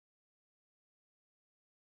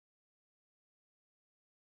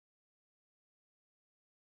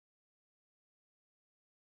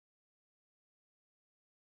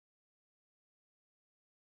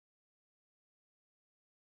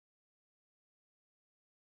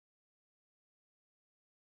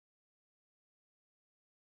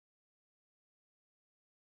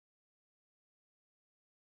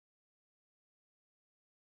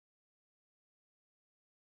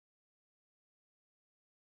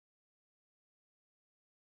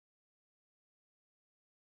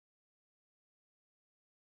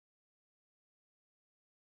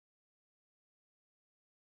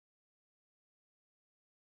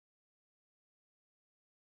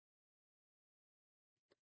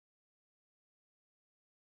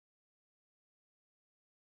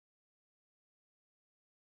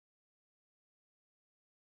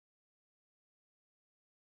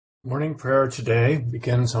Morning prayer today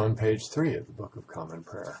begins on page 3 of the Book of Common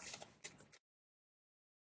Prayer.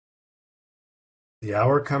 The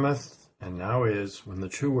hour cometh, and now is, when the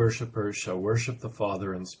true worshippers shall worship the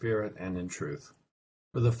Father in spirit and in truth,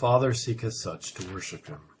 for the Father seeketh such to worship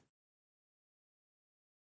him.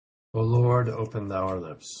 O Lord, open thou our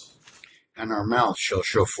lips, and our mouth shall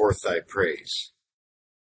show forth thy praise.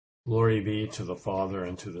 Glory be to the Father,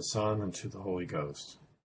 and to the Son, and to the Holy Ghost.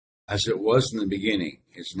 As it was in the beginning,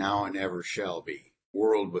 is now, and ever shall be,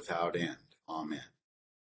 world without end. Amen.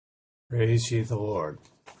 Praise ye the Lord.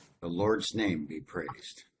 The Lord's name be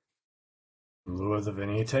praised. In lieu of the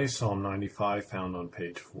Venite, Psalm 95, found on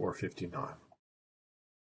page 459.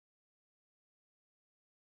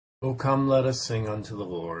 O come, let us sing unto the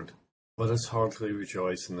Lord. Let us heartily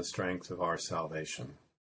rejoice in the strength of our salvation.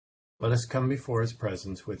 Let us come before his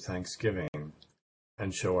presence with thanksgiving,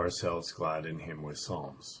 and show ourselves glad in him with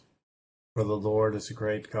psalms. For the Lord is a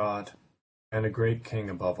great God, and a great King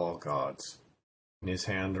above all gods. In his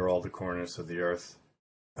hand are all the corners of the earth,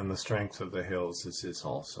 and the strength of the hills is his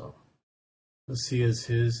also. The sea is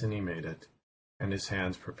his, and he made it, and his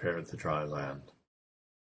hands prepared the dry land.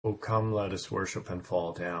 O come, let us worship and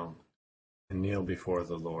fall down, and kneel before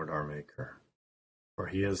the Lord our Maker. For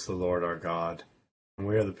he is the Lord our God, and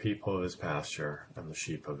we are the people of his pasture, and the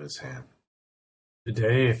sheep of his hand.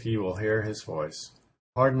 Today, if ye will hear his voice,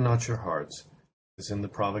 harden not your hearts, as in the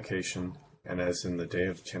provocation, and as in the day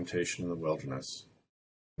of temptation in the wilderness.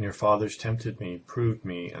 When your fathers tempted me, proved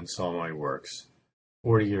me, and saw my works.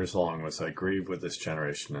 40 years long was I grieved with this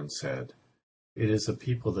generation, and said, It is a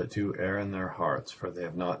people that do err in their hearts, for they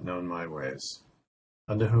have not known my ways.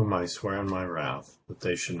 Unto whom I swear in my wrath, that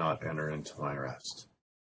they should not enter into my rest.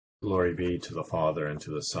 Glory be to the Father, and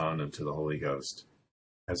to the Son, and to the Holy Ghost,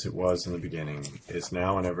 as it was in the beginning, is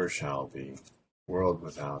now, and ever shall be, world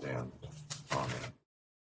without end. Amen.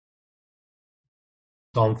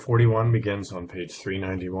 Psalm 41 begins on page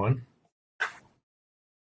 391.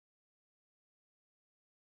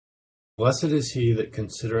 Blessed is he that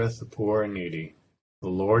considereth the poor and needy. The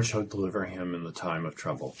Lord shall deliver him in the time of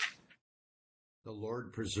trouble. The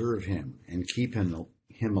Lord preserve him, and keep him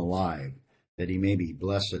alive, that he may be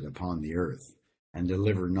blessed upon the earth, and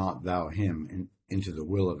deliver not thou him into the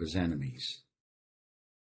will of his enemies.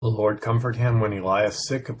 The Lord comfort him when he lieth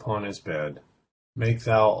sick upon his bed. Make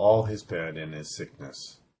thou all his bed in his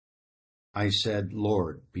sickness. I said,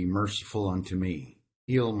 Lord, be merciful unto me.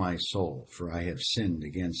 Heal my soul, for I have sinned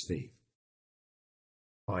against thee.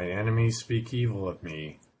 Mine enemies speak evil of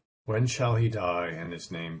me. When shall he die, and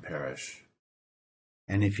his name perish?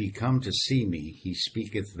 And if he come to see me, he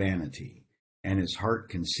speaketh vanity, and his heart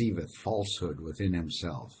conceiveth falsehood within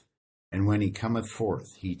himself. And when he cometh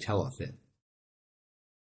forth, he telleth it.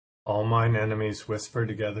 All mine enemies whisper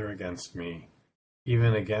together against me.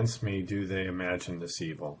 Even against me do they imagine this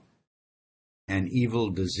evil. An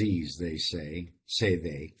evil disease, they say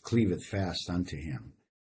they, cleaveth fast unto him.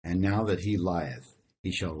 And now that he lieth,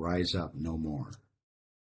 he shall rise up no more.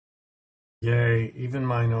 Yea, even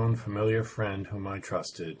mine own familiar friend whom I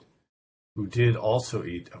trusted, who did also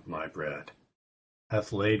eat of my bread,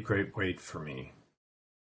 hath laid great weight for me.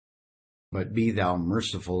 But be thou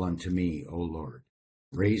merciful unto me, O Lord.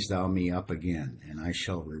 Raise thou me up again, and I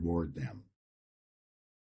shall reward them.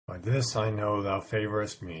 By this I know thou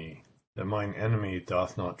favorest me, that mine enemy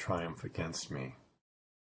doth not triumph against me.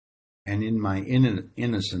 And in my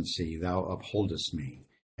innocency thou upholdest me,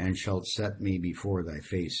 and shalt set me before thy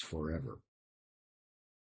face forever.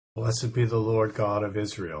 Blessed be the Lord God of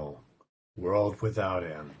Israel, world without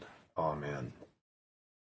end. Amen.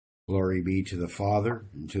 Glory be to the Father,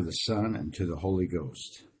 and to the Son, and to the Holy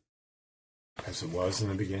Ghost. As it was in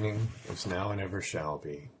the beginning, is now, and ever shall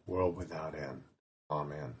be, world without end.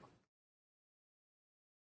 Amen.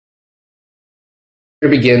 Here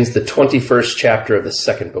begins the 21st chapter of the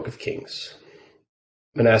second book of Kings.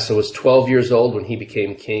 Manasseh was 12 years old when he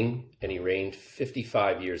became king, and he reigned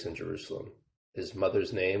 55 years in Jerusalem. His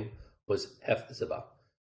mother's name was Hephzibah,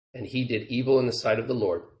 and he did evil in the sight of the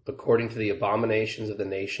Lord, according to the abominations of the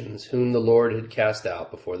nations whom the Lord had cast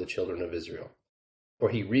out before the children of Israel. For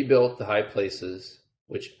he rebuilt the high places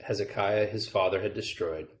which Hezekiah his father had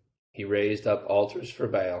destroyed. He raised up altars for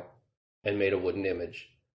Baal, and made a wooden image,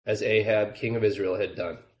 as Ahab king of Israel had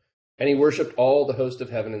done. And he worshipped all the host of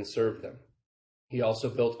heaven and served them. He also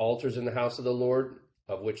built altars in the house of the Lord,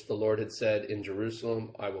 of which the Lord had said, In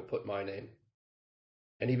Jerusalem I will put my name.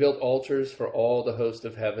 And he built altars for all the host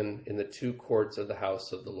of heaven in the 2 courts of the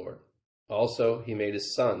house of the Lord. Also he made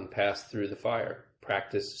his son pass through the fire,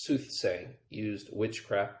 practiced soothsaying, used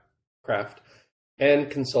witchcraft,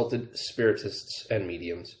 and consulted spiritists and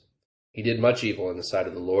mediums. He did much evil in the sight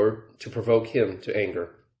of the Lord to provoke him to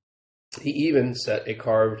anger. He even set a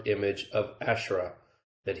carved image of Asherah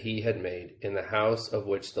that he had made in the house of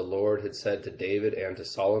which the Lord had said to David and to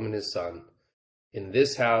Solomon his son, "In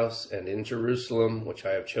this house and in Jerusalem, which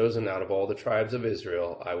I have chosen out of all the tribes of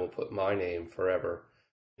Israel, I will put my name forever.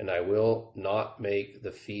 And I will not make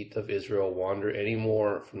the feet of Israel wander any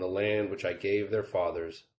more from the land which I gave their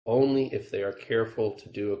fathers, only if they are careful to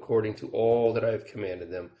do according to all that I have commanded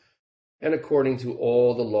them, and according to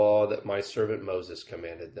all the law that my servant Moses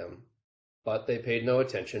commanded them." But they paid no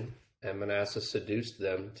attention, and Manasseh seduced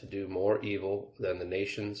them to do more evil than the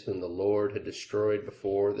nations whom the Lord had destroyed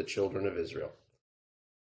before the children of Israel.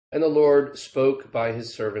 And the Lord spoke by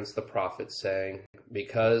his servants the prophets, saying,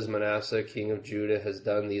 "Because Manasseh king of Judah has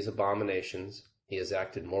done these abominations, he has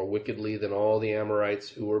acted more wickedly than all the Amorites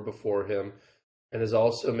who were before him, and has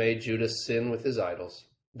also made Judah sin with his idols.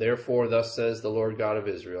 Therefore thus says the Lord God of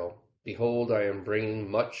Israel, Behold, I am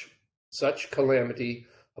bringing such calamity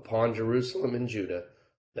upon Jerusalem and Judah,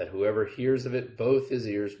 that whoever hears of it, both his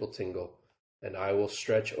ears will tingle. And I will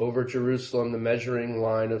stretch over Jerusalem the measuring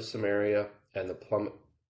line of Samaria and the plummet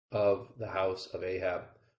of the house of Ahab.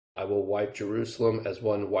 I will wipe Jerusalem as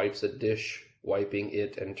one wipes a dish, wiping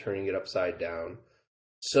it and turning it upside down.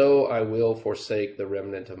 So I will forsake the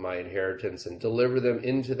remnant of my inheritance and deliver them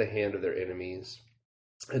into the hand of their enemies.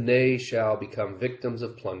 And they shall become victims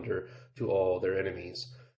of plunder to all their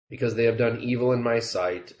enemies, because they have done evil in my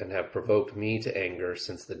sight and have provoked me to anger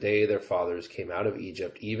since the day their fathers came out of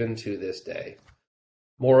Egypt, even to this day.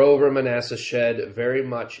 Moreover, Manasseh shed very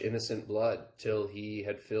much innocent blood, till he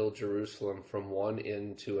had filled Jerusalem from one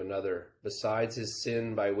end to another, besides his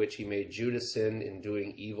sin by which he made Judah sin in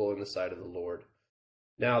doing evil in the sight of the Lord.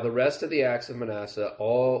 Now the rest of the acts of Manasseh,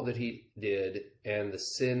 all that he did, and the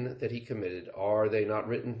sin that he committed, are they not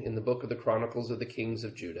written in the book of the Chronicles of the kings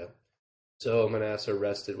of Judah? So Manasseh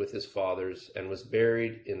rested with his fathers, and was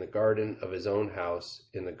buried in the garden of his own house,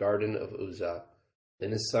 in the garden of Uzzah.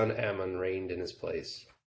 Then his son Amon reigned in his place.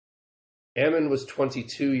 Amon was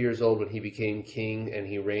 22 years old when he became king, and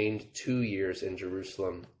he reigned 2 years in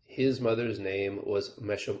Jerusalem. His mother's name was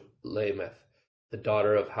Meshullemeth, the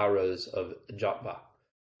daughter of Haruz of Jotbah.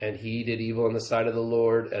 And he did evil in the sight of the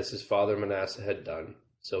Lord, as his father Manasseh had done.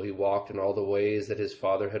 So he walked in all the ways that his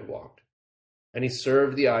father had walked. And he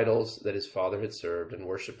served the idols that his father had served, and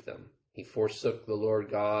worshipped them. He forsook the Lord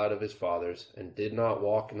God of his fathers, and did not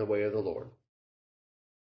walk in the way of the Lord.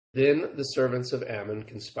 Then the servants of Ammon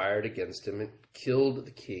conspired against him, and killed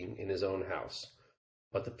the king in his own house.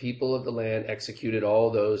 But the people of the land executed all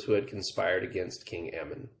those who had conspired against King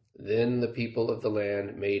Ammon. Then the people of the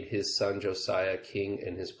land made his son Josiah king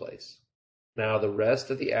in his place. Now the rest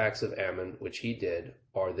of the acts of Ammon which he did,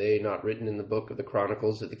 are they not written in the book of the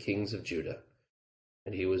Chronicles of the kings of Judah?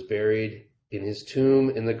 And he was buried in his tomb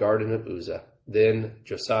in the garden of Uzzah. Then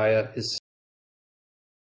Josiah his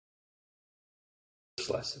first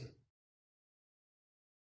lesson.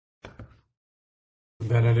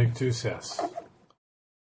 Benedictus es.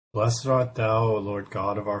 Blessed art thou, O Lord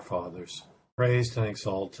God of our fathers, praised and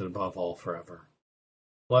exalted above all forever.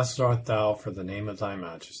 Blessed art thou for the name of thy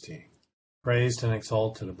majesty, praised and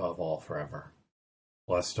exalted above all forever.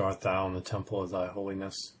 Blessed art thou in the temple of thy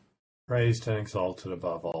holiness, praised and exalted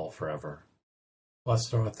above all forever.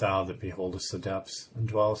 Blessed art thou that beholdest the depths, and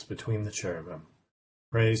dwellest between the cherubim,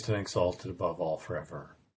 praised and exalted above all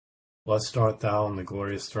forever. Blessed art thou in the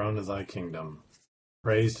glorious throne of thy kingdom,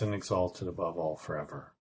 praised and exalted above all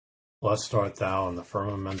forever. Blessed art thou in the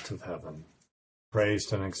firmament of heaven,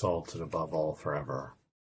 praised and exalted above all forever.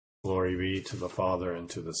 Glory be to the Father, and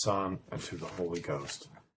to the Son, and to the Holy Ghost,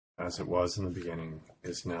 as it was in the beginning,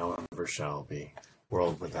 is now, and ever shall be,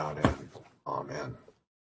 world without end. Amen.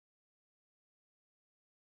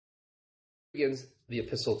 Begins the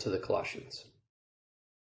epistle to the Colossians.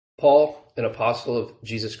 Paul, an apostle of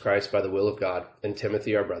Jesus Christ by the will of God, and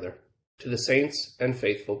Timothy our brother, to the saints and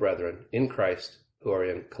faithful brethren in Christ who are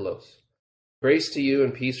in Colossus. Grace to you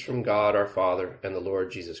and peace from God our Father and the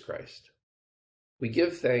Lord Jesus Christ. We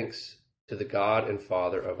give thanks to the God and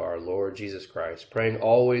Father of our Lord Jesus Christ, praying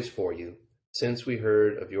always for you, since we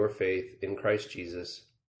heard of your faith in Christ Jesus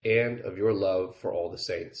and of your love for all the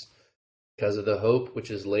saints, because of the hope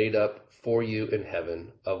which is laid up for you in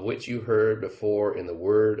heaven, of which you heard before in the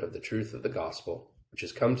word of the truth of the gospel, which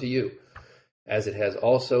has come to you, as it has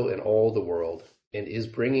also in all the world, and is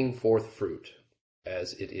bringing forth fruit,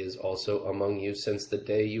 as it is also among you since the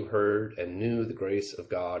day you heard and knew the grace of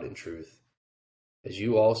God in truth, as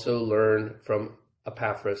you also learned from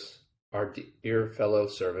Epaphras, our dear fellow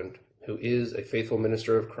servant, who is a faithful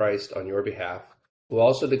minister of Christ on your behalf, who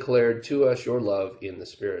also declared to us your love in the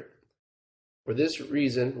Spirit. For this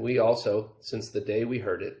reason, we also, since the day we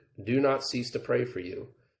heard it, do not cease to pray for you,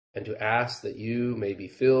 and to ask that you may be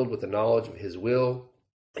filled with the knowledge of his will,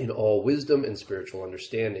 in all wisdom and spiritual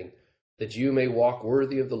understanding, that you may walk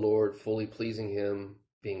worthy of the Lord, fully pleasing him,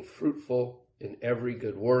 being fruitful in every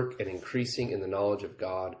good work, and increasing in the knowledge of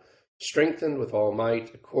God, strengthened with all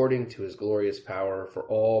might, according to his glorious power, for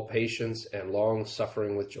all patience and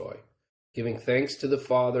long-suffering with joy, giving thanks to the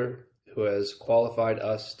Father, who has qualified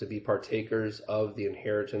us to be partakers of the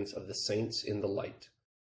inheritance of the saints in the light.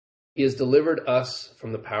 He has delivered us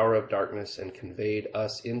from the power of darkness and conveyed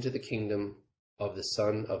us into the kingdom of the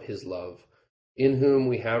Son of his love, in whom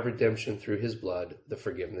we have redemption through his blood, the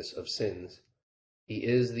forgiveness of sins. He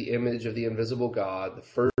is the image of the invisible God,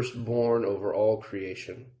 the firstborn over all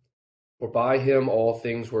creation. For by him all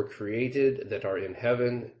things were created that are in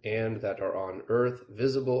heaven and that are on earth,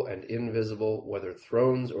 visible and invisible, whether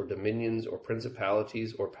thrones or dominions or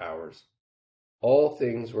principalities or powers. All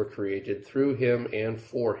things were created through him and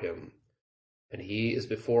for him, and he is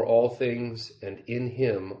before all things, and in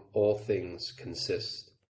him all things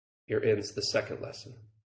consist. Here ends the second lesson.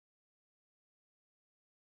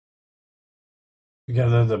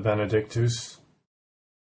 Together the Benedictus.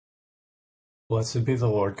 Blessed be the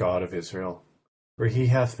Lord God of Israel, for he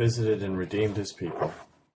hath visited and redeemed his people,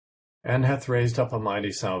 and hath raised up a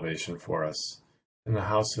mighty salvation for us in the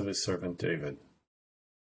house of his servant David,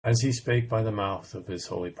 as he spake by the mouth of his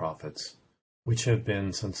holy prophets, which have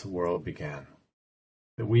been since the world began,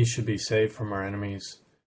 that we should be saved from our enemies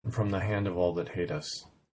and from the hand of all that hate us,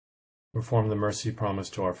 perform the mercy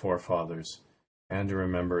promised to our forefathers, and to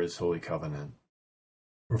remember his holy covenant,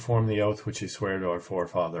 perform the oath which he sware to our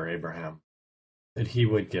forefather Abraham, that he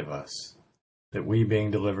would give us, that we,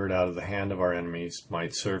 being delivered out of the hand of our enemies,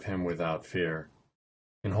 might serve him without fear,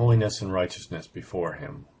 in holiness and righteousness before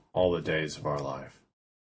him all the days of our life.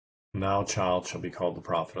 And thou, child, shalt be called the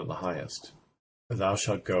prophet of the highest, for thou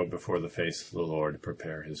shalt go before the face of the Lord to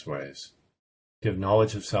prepare his ways, give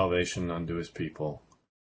knowledge of salvation unto his people,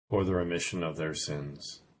 for the remission of their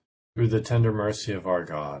sins, through the tender mercy of our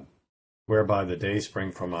God, whereby the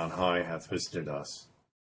dayspring from on high hath visited us,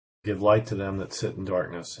 give light to them that sit in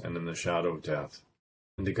darkness and in the shadow of death,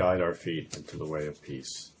 and to guide our feet into the way of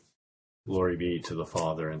peace. Glory be to the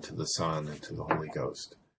Father, and to the Son, and to the Holy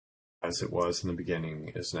Ghost, as it was in the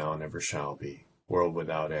beginning, is now, and ever shall be, world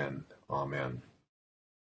without end. Amen.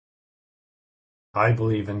 I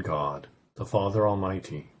believe in God, the Father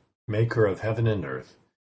Almighty, maker of heaven and earth,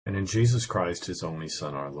 and in Jesus Christ, his only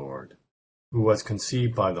Son, our Lord, who was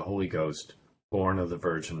conceived by the Holy Ghost, born of the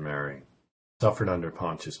Virgin Mary, suffered under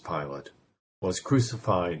Pontius Pilate, was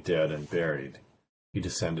crucified, dead, and buried. He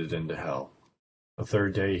descended into hell. The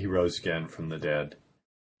third day he rose again from the dead.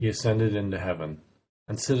 He ascended into heaven,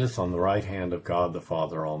 and sitteth on the right hand of God the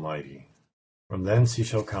Father Almighty. From thence he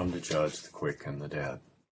shall come to judge the quick and the dead.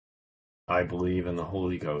 I believe in the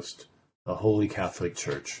Holy Ghost, the Holy Catholic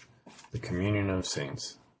Church, the communion of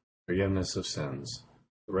saints, forgiveness of sins,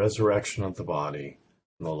 the resurrection of the body,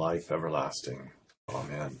 and the life everlasting.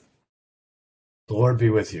 Amen. The Lord be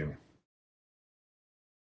with you.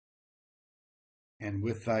 And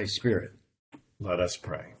with thy spirit. Let us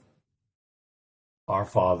pray. Our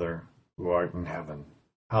Father, who art in heaven,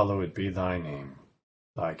 hallowed be thy name.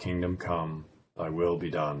 Thy kingdom come, thy will be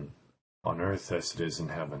done, on earth as it is in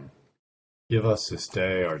heaven. Give us this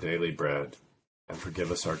day our daily bread, and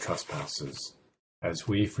forgive us our trespasses, as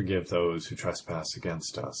we forgive those who trespass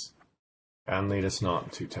against us. And lead us not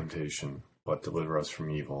into temptation, but deliver us from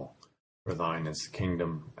evil. For thine is the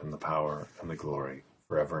kingdom, and the power, and the glory,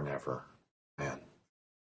 forever and ever. Amen.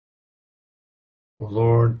 O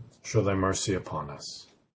Lord, show thy mercy upon us.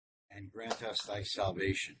 And grant us thy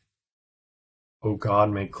salvation. O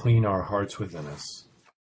God, make clean our hearts within us.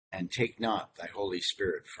 And take not thy Holy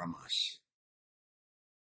Spirit from us.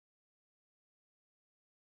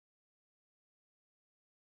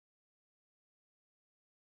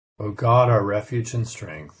 O God, our refuge and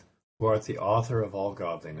strength, who art the author of all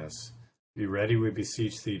godliness, be ready, we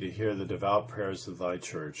beseech thee, to hear the devout prayers of thy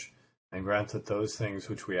church, and grant that those things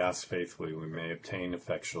which we ask faithfully we may obtain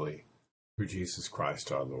effectually, through Jesus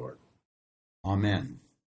Christ our Lord. Amen.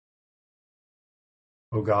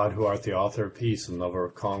 O God, who art the author of peace and lover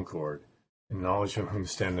of concord, in knowledge of whom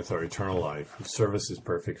standeth our eternal life, whose service is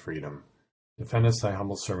perfect freedom, defend us, thy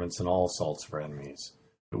humble servants, in all assaults of our enemies,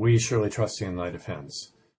 that we, surely trusting in thy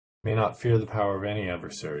defense, may not fear the power of any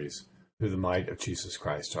adversaries, through the might of Jesus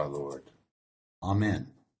Christ our Lord.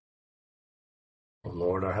 Amen. O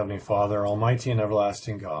Lord, our heavenly Father, almighty and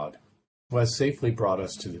everlasting God, who has safely brought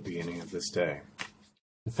us to the beginning of this day,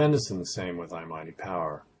 defend us in the same with thy mighty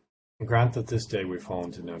power, and grant that this day we fall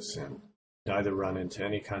into no sin, neither run into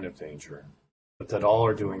any kind of danger, but that all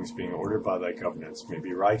our doings, being ordered by thy governance, may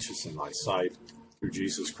be righteous in thy sight, through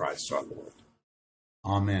Jesus Christ our Lord.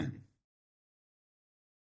 Amen.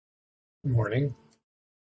 Good morning.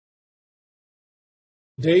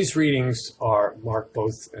 Today's readings mark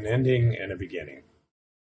both an ending and a beginning.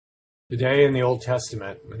 Today in the Old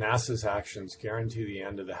Testament, Manasseh's actions guarantee the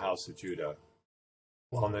end of the house of Judah,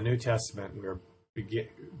 while in the New Testament we are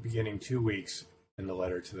beginning 2 weeks in the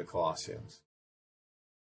letter to the Colossians.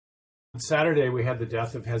 On Saturday we had the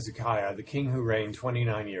death of Hezekiah, the king who reigned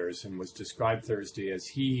 29 years and was described Thursday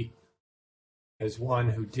as one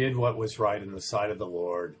who did what was right in the sight of the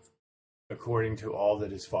Lord, according to all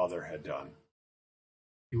that his father had done.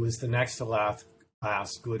 He was the next to last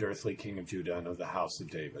good earthly king of Judah and of the house of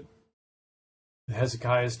David. With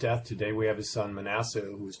Hezekiah's death, today we have his son Manasseh,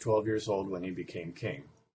 who was 12 years old when he became king.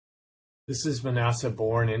 This is Manasseh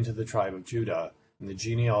born into the tribe of Judah in the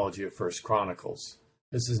genealogy of 1 Chronicles.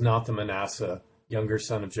 This is not the Manasseh, younger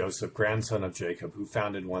son of Joseph, grandson of Jacob, who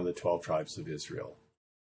founded one of the 12 tribes of Israel.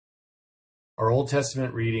 Our Old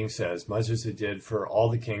Testament reading says, much as it did for all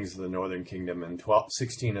the kings of the northern kingdom and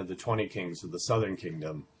 16 of the 20 kings of the southern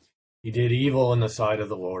kingdom, he did evil in the sight of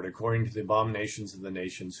the Lord, according to the abominations of the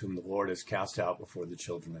nations whom the Lord has cast out before the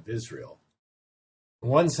children of Israel. In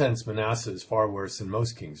one sense, Manasseh is far worse than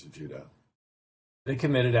most kings of Judah. They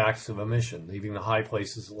committed acts of omission, leaving the high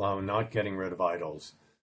places alone, not getting rid of idols.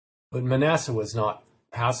 But Manasseh was not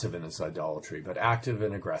passive in his idolatry, but active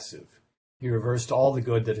and aggressive. He reversed all the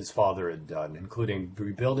good that his father had done, including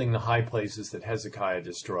rebuilding the high places that Hezekiah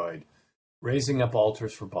destroyed, raising up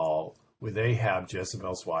altars for Baal, with Ahab,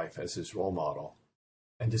 Jezebel's wife, as his role model,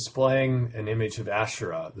 and displaying an image of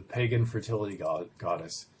Asherah, the pagan fertility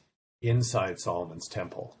goddess, inside Solomon's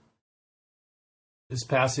temple. This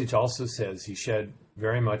passage also says he shed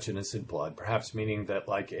very much innocent blood, perhaps meaning that,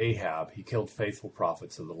 like Ahab, he killed faithful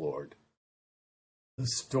prophets of the Lord. The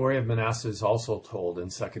story of Manasseh is also told in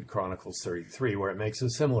 2 Chronicles 33, where it makes a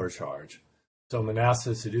similar charge. So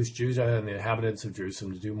Manasseh seduced Judah and the inhabitants of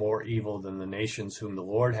Jerusalem to do more evil than the nations whom the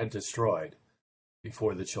Lord had destroyed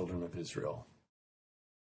before the children of Israel.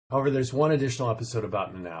 However, there's one additional episode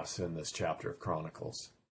about Manasseh in this chapter of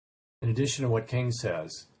Chronicles. In addition to what King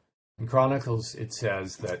says, in Chronicles it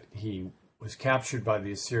says that he was captured by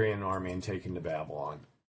the Assyrian army and taken to Babylon.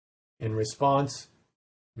 In response,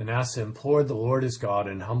 Manasseh implored the Lord his God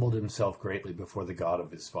and humbled himself greatly before the God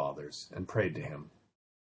of his fathers and prayed to him.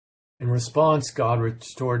 In response, God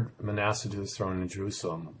restored Manasseh to his throne in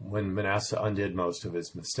Jerusalem when Manasseh undid most of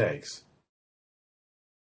his mistakes.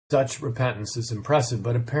 Such repentance is impressive,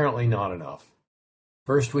 but apparently not enough.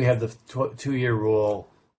 First, we have the 2-year rule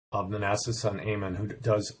of Manasseh's son Amon, who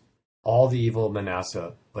does all the evil of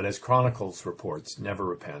Manasseh, but as Chronicles reports, never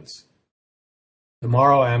repents.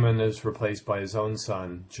 Tomorrow Amon is replaced by his own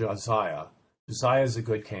son, Josiah. Josiah is a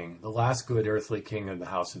good king, the last good earthly king of the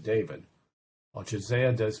house of David. While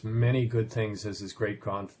Josiah does many good things as his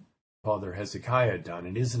great-grandfather Hezekiah had done,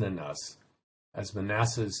 it isn't enough, as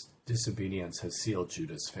Manasseh's disobedience has sealed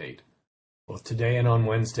Judah's fate. Both today and on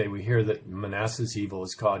Wednesday, we hear that Manasseh's evil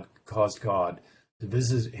has caused God to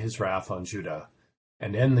visit his wrath on Judah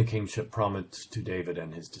and end the kingship promised to David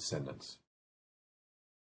and his descendants.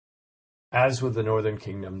 As with the northern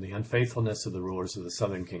kingdom, the unfaithfulness of the rulers of the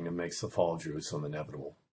southern kingdom makes the fall of Jerusalem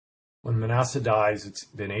inevitable. When Manasseh dies, it's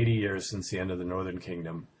been 80 years since the end of the northern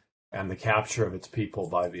kingdom and the capture of its people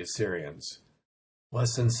by the Assyrians.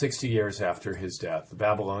 Less than 60 years after his death, the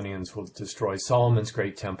Babylonians will destroy Solomon's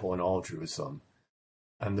great temple and all of Jerusalem,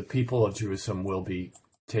 and the people of Jerusalem will be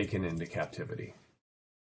taken into captivity.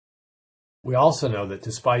 We also know that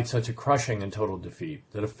despite such a crushing and total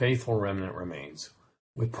defeat, that a faithful remnant remains,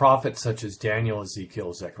 with prophets such as Daniel,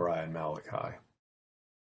 Ezekiel, Zechariah, and Malachi.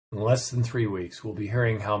 In less than 3 weeks, we'll be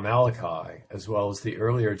hearing how Malachi, as well as the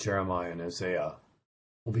earlier Jeremiah and Isaiah,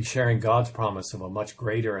 will be sharing God's promise of a much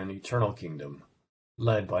greater and eternal kingdom,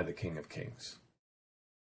 led by the King of Kings.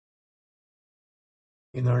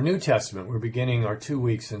 In our New Testament, we're beginning our 2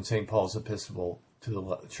 weeks in St. Paul's epistle to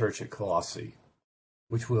the church at Colossae,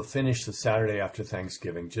 which will finish the Saturday after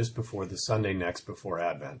Thanksgiving, just before the Sunday next before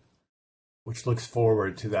Advent, which looks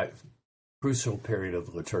forward to that crucial period of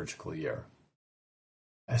the liturgical year.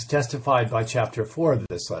 As testified by chapter 4 of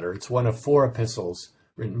this letter, it's one of 4 epistles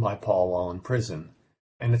written by Paul while in prison,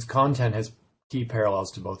 and its content has key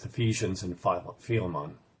parallels to both Ephesians and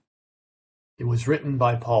Philemon. It was written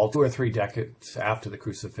by Paul 2 or 3 decades after the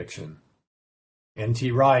crucifixion.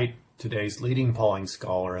 N.T. Wright, today's leading Pauline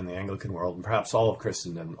scholar in the Anglican world, and perhaps all of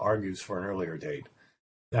Christendom, argues for an earlier date.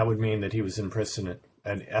 That would mean that he was in prison at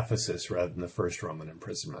Ephesus rather than the first Roman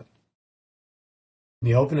imprisonment. In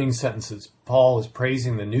the opening sentences, Paul is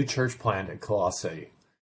praising the new church plant at Colossae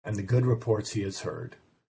and the good reports he has heard.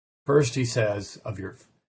 First,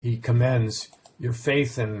 he commends your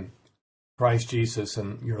faith in Christ Jesus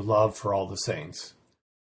and your love for all the saints.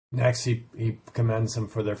 Next, he commends them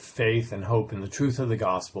for their faith and hope in the truth of the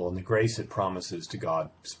gospel and the grace it promises to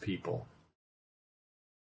God's people.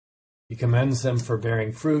 He commends them for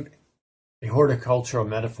bearing fruit, a horticultural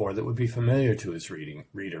metaphor that would be familiar to his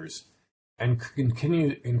readers, and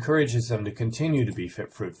encourages them to continue to be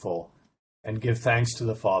fruitful and give thanks to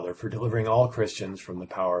the Father for delivering all Christians from the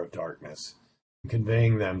power of darkness and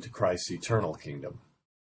conveying them to Christ's eternal kingdom.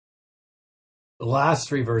 The last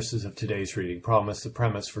 3 verses of today's reading promise the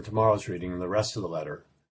premise for tomorrow's reading and the rest of the letter,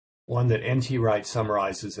 one that N.T. Wright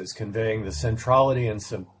summarizes as conveying the centrality and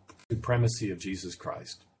supremacy of Jesus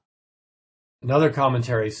Christ. Another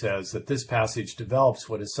commentary says that this passage develops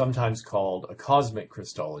what is sometimes called a cosmic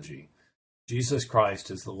Christology. Jesus Christ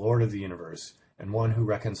is the Lord of the universe and one who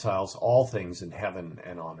reconciles all things in heaven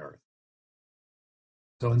and on earth.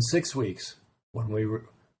 So in 6 weeks, when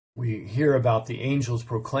we hear about the angels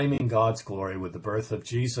proclaiming God's glory with the birth of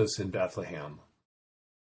Jesus in Bethlehem,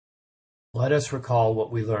 let us recall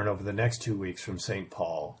what we learn over the next 2 weeks from St.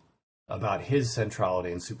 Paul about his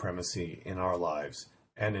centrality and supremacy in our lives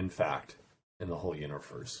and, in fact, in the whole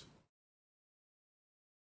universe.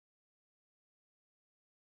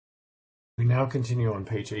 We now continue on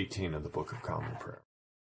page 18 of the Book of Common Prayer.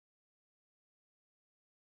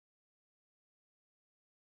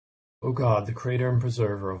 O God, the Creator and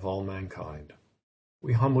Preserver of all mankind,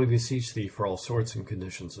 we humbly beseech Thee for all sorts and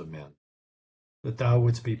conditions of men, that Thou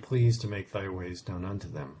wouldst be pleased to make Thy ways known unto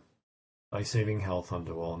them, Thy saving health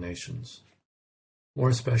unto all nations. More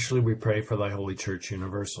especially we pray for Thy Holy Church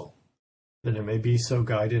universal, that it may be so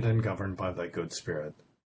guided and governed by Thy good Spirit,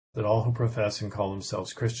 that all who profess and call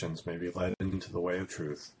themselves Christians may be led into the way of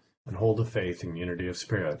truth, and hold the faith in unity of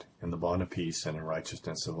spirit, in the bond of peace and in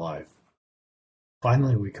righteousness of life.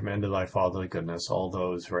 Finally, we commend to Thy fatherly goodness all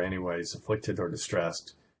those who are anyways afflicted or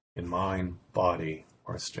distressed in mind, body,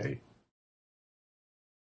 or state.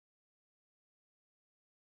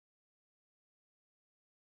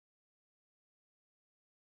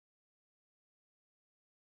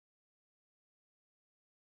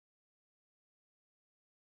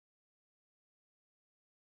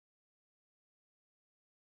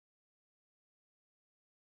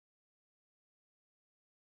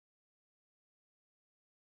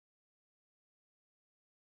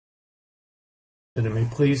 That it may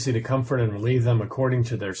please Thee to comfort and relieve them according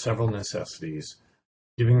to their several necessities,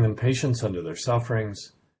 giving them patience under their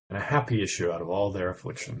sufferings, and a happy issue out of all their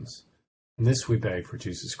afflictions. And this we beg for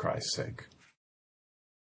Jesus Christ's sake.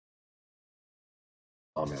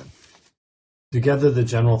 Amen. Together the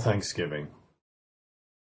general thanksgiving.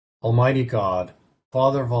 Almighty God,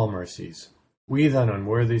 Father of all mercies, we thine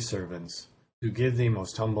unworthy servants, do give Thee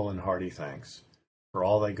most humble and hearty thanks for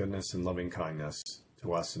all Thy goodness and loving kindness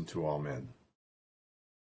to us and to all men.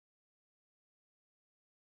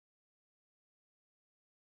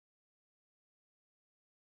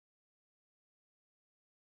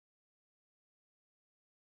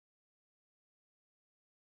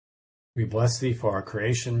 We bless Thee for our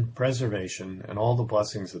creation, preservation, and all the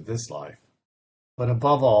blessings of this life, but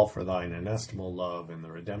above all for Thine inestimable love in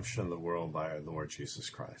the redemption of the world by our Lord Jesus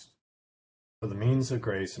Christ, for the means of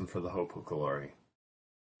grace and for the hope of glory.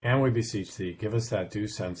 And we beseech Thee, give us that due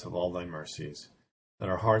sense of all Thy mercies, that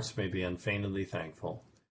our hearts may be unfeignedly thankful,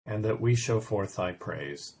 and that we show forth Thy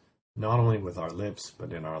praise, not only with our lips,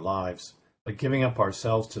 but in our lives, by giving up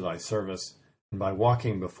ourselves to Thy service, and by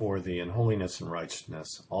walking before Thee in holiness and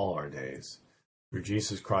righteousness all our days. Through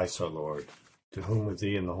Jesus Christ our Lord, to whom with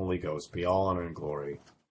Thee and the Holy Ghost be all honor and glory,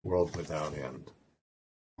 world without end.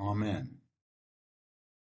 Amen.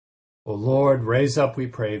 O Lord, raise up, we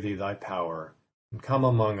pray Thee, Thy power, and come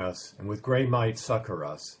among us, and with great might succor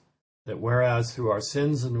us, that whereas through our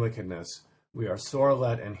sins and wickedness we are sore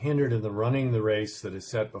let and hindered in the running the race that is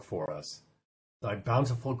set before us, Thy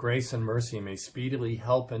bountiful grace and mercy may speedily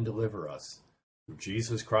help and deliver us. Through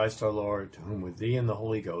Jesus Christ our Lord, to whom with Thee and the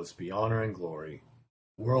Holy Ghost be honor and glory,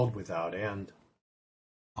 world without end.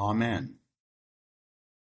 Amen.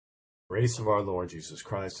 Grace of our Lord Jesus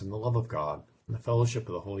Christ, and the love of God, and the fellowship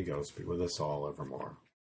of the Holy Ghost be with us all evermore.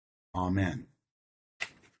 Amen.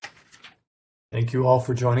 Thank you all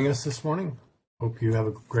for joining us this morning. Hope you have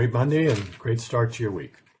a great Monday and great start to your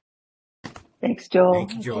week. Thanks, Joel.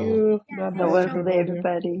 Thank you, Joel. Have a wonderful day,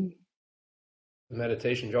 everybody.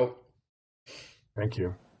 Meditation, Joe. Thank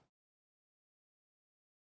you.